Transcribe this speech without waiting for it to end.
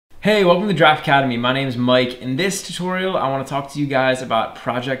Hey, welcome to Draft Academy. My name is Mike. In this tutorial, I want to talk to you guys about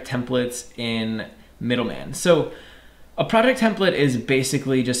project templates in Middleman. So a project template is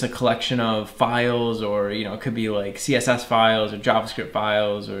basically just a collection of files, or it could be like CSS files or JavaScript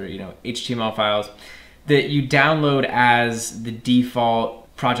files or HTML files that you download as the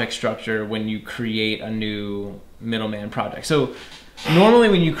default project structure when you create a new Middleman project. So normally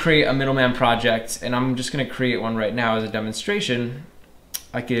when you create a Middleman project, and I'm just going to create one right now as a demonstration,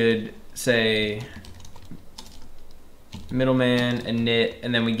 I could say Middleman init,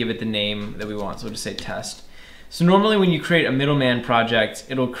 and then we give it the name that we want. So we'll just say test. So normally when you create a Middleman project,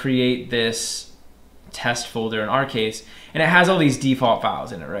 it'll create this test folder in our case, and it has all these default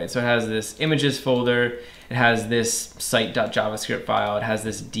files in it, right? So it has this images folder, it has this site.javascript file, it has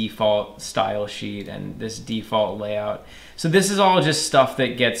this default style sheet and this default layout. So this is all just stuff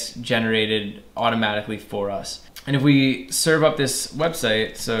that gets generated automatically for us. And if we serve up this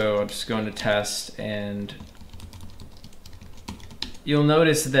website, so I'll just go into test, and you'll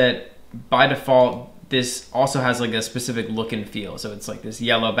notice that by default, this also has like a specific look and feel. So it's like this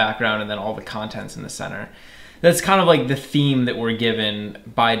yellow background and then all the contents in the center. That's kind of like the theme that we're given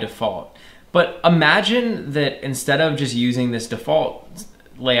by default. But imagine that instead of just using this default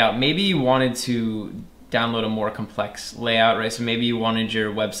layout, maybe you wanted to download a more complex layout, right? So maybe you wanted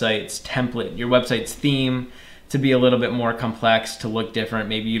your website's template, your website's theme to be a little bit more complex, to look different.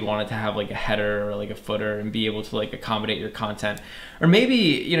 Maybe you'd want it to have like a header or like a footer and be able to like accommodate your content. Or maybe,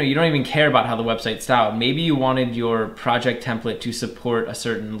 you don't even care about how the website's styled. Maybe you wanted your project template to support a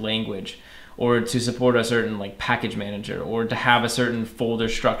certain language, or to support a certain like package manager, or to have a certain folder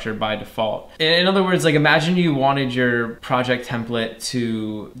structure by default. In other words, like imagine you wanted your project template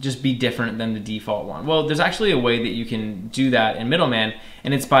to just be different than the default one. Well, there's actually a way that you can do that in Middleman,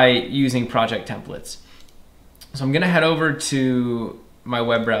 and it's by using project templates. So I'm gonna head over to my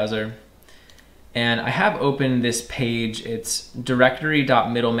web browser, and I have opened this page. It's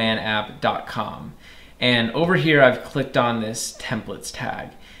directory.middlemanapp.com. And over here, I've clicked on this templates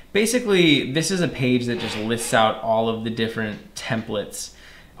tag. Basically, this is a page that just lists out all of the different templates,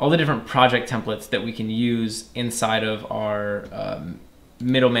 all the different project templates that we can use inside of our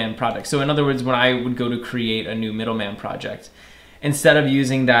Middleman project. So in other words, when I would go to create a new Middleman project, instead of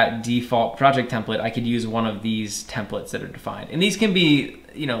using that default project template, I could use one of these templates that are defined. And these can be,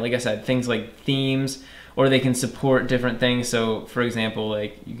 like I said, things like themes, or they can support different things. So for example,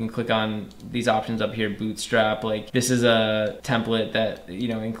 like you can click on these options up here, Bootstrap. Like this is a template that,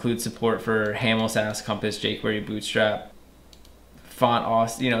 includes support for Haml, Sass, Compass, jQuery, Bootstrap, Font,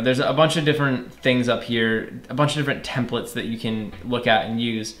 Aus. There's a bunch of different things up here, a bunch of different templates that you can look at and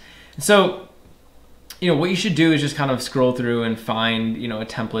use. So what you should do is just kind of scroll through and find, a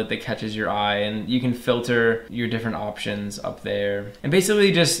template that catches your eye, and you can filter your different options up there. And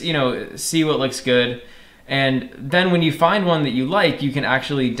basically just, see what looks good. And then when you find one that you like, you can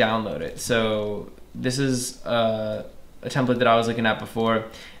actually download it. So this is a template that I was looking at before.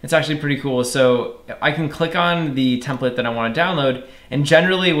 It's actually pretty cool. So I can click on the template that I want to download, and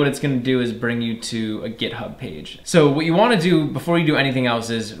generally what it's going to do is bring you to a GitHub page. So what you want to do before you do anything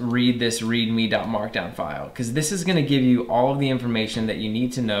else is read this readme.markdown file, because this is going to give you all of the information that you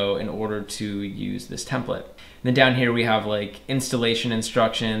need to know in order to use this template. And then down here we have like installation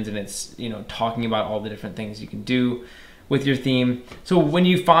instructions, and it's talking about all the different things you can do with your theme. So when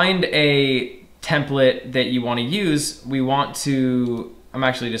you find a template that you want to use, we want to, I'm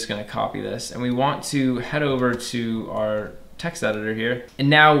actually just going to copy this, and we want to head over to our text editor here. And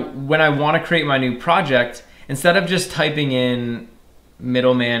now when I want to create my new project, instead of just typing in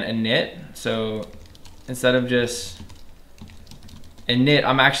Middleman init, so instead of just init,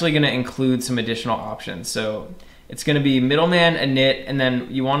 I'm actually going to include some additional options. So it's going to be Middleman init, and then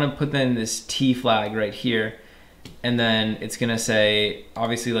you want to put in this T flag right here, and then it's going to say,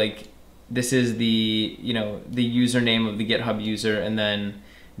 obviously, like this is the the username of the GitHub user, and then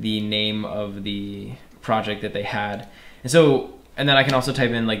the name of the project that they had. And then I can also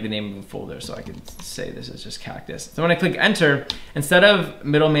type in like the name of a folder, so I could say this is just cactus. So when I click enter, instead of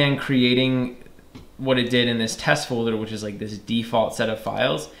Middleman creating what it did in this test folder, which is like this default set of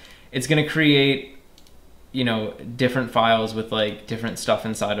files, it's going to create different files with like different stuff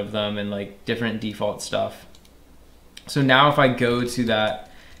inside of them and like different default stuff. So now if I go to that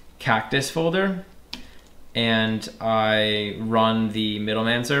cactus folder and I run the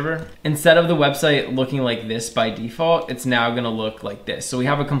Middleman server, instead of the website looking like this by default, it's now going to look like this. So we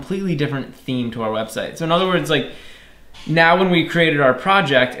have a completely different theme to our website. So in other words, like now when we created our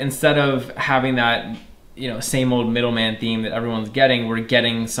project, instead of having that same old Middleman theme that everyone's getting, we're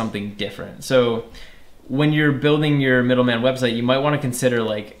getting something different. So when you're building your Middleman website, you might want to consider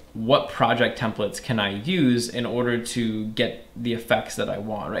like what project templates can I use in order to get the effects that I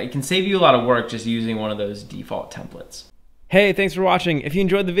want, right? It can save you a lot of work just using one of those default templates. Hey, thanks for watching. If you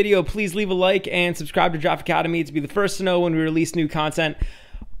enjoyed the video, please leave a like and subscribe to Draft Academy to be the first to know when we release new content.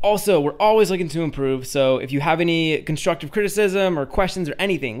 Also, we're always looking to improve, so if you have any constructive criticism or questions or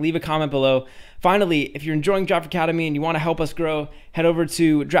anything, leave a comment below. Finally, if you're enjoying Draft Academy and you want to help us grow, head over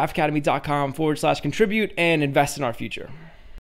to draftacademy.com/contribute and invest in our future.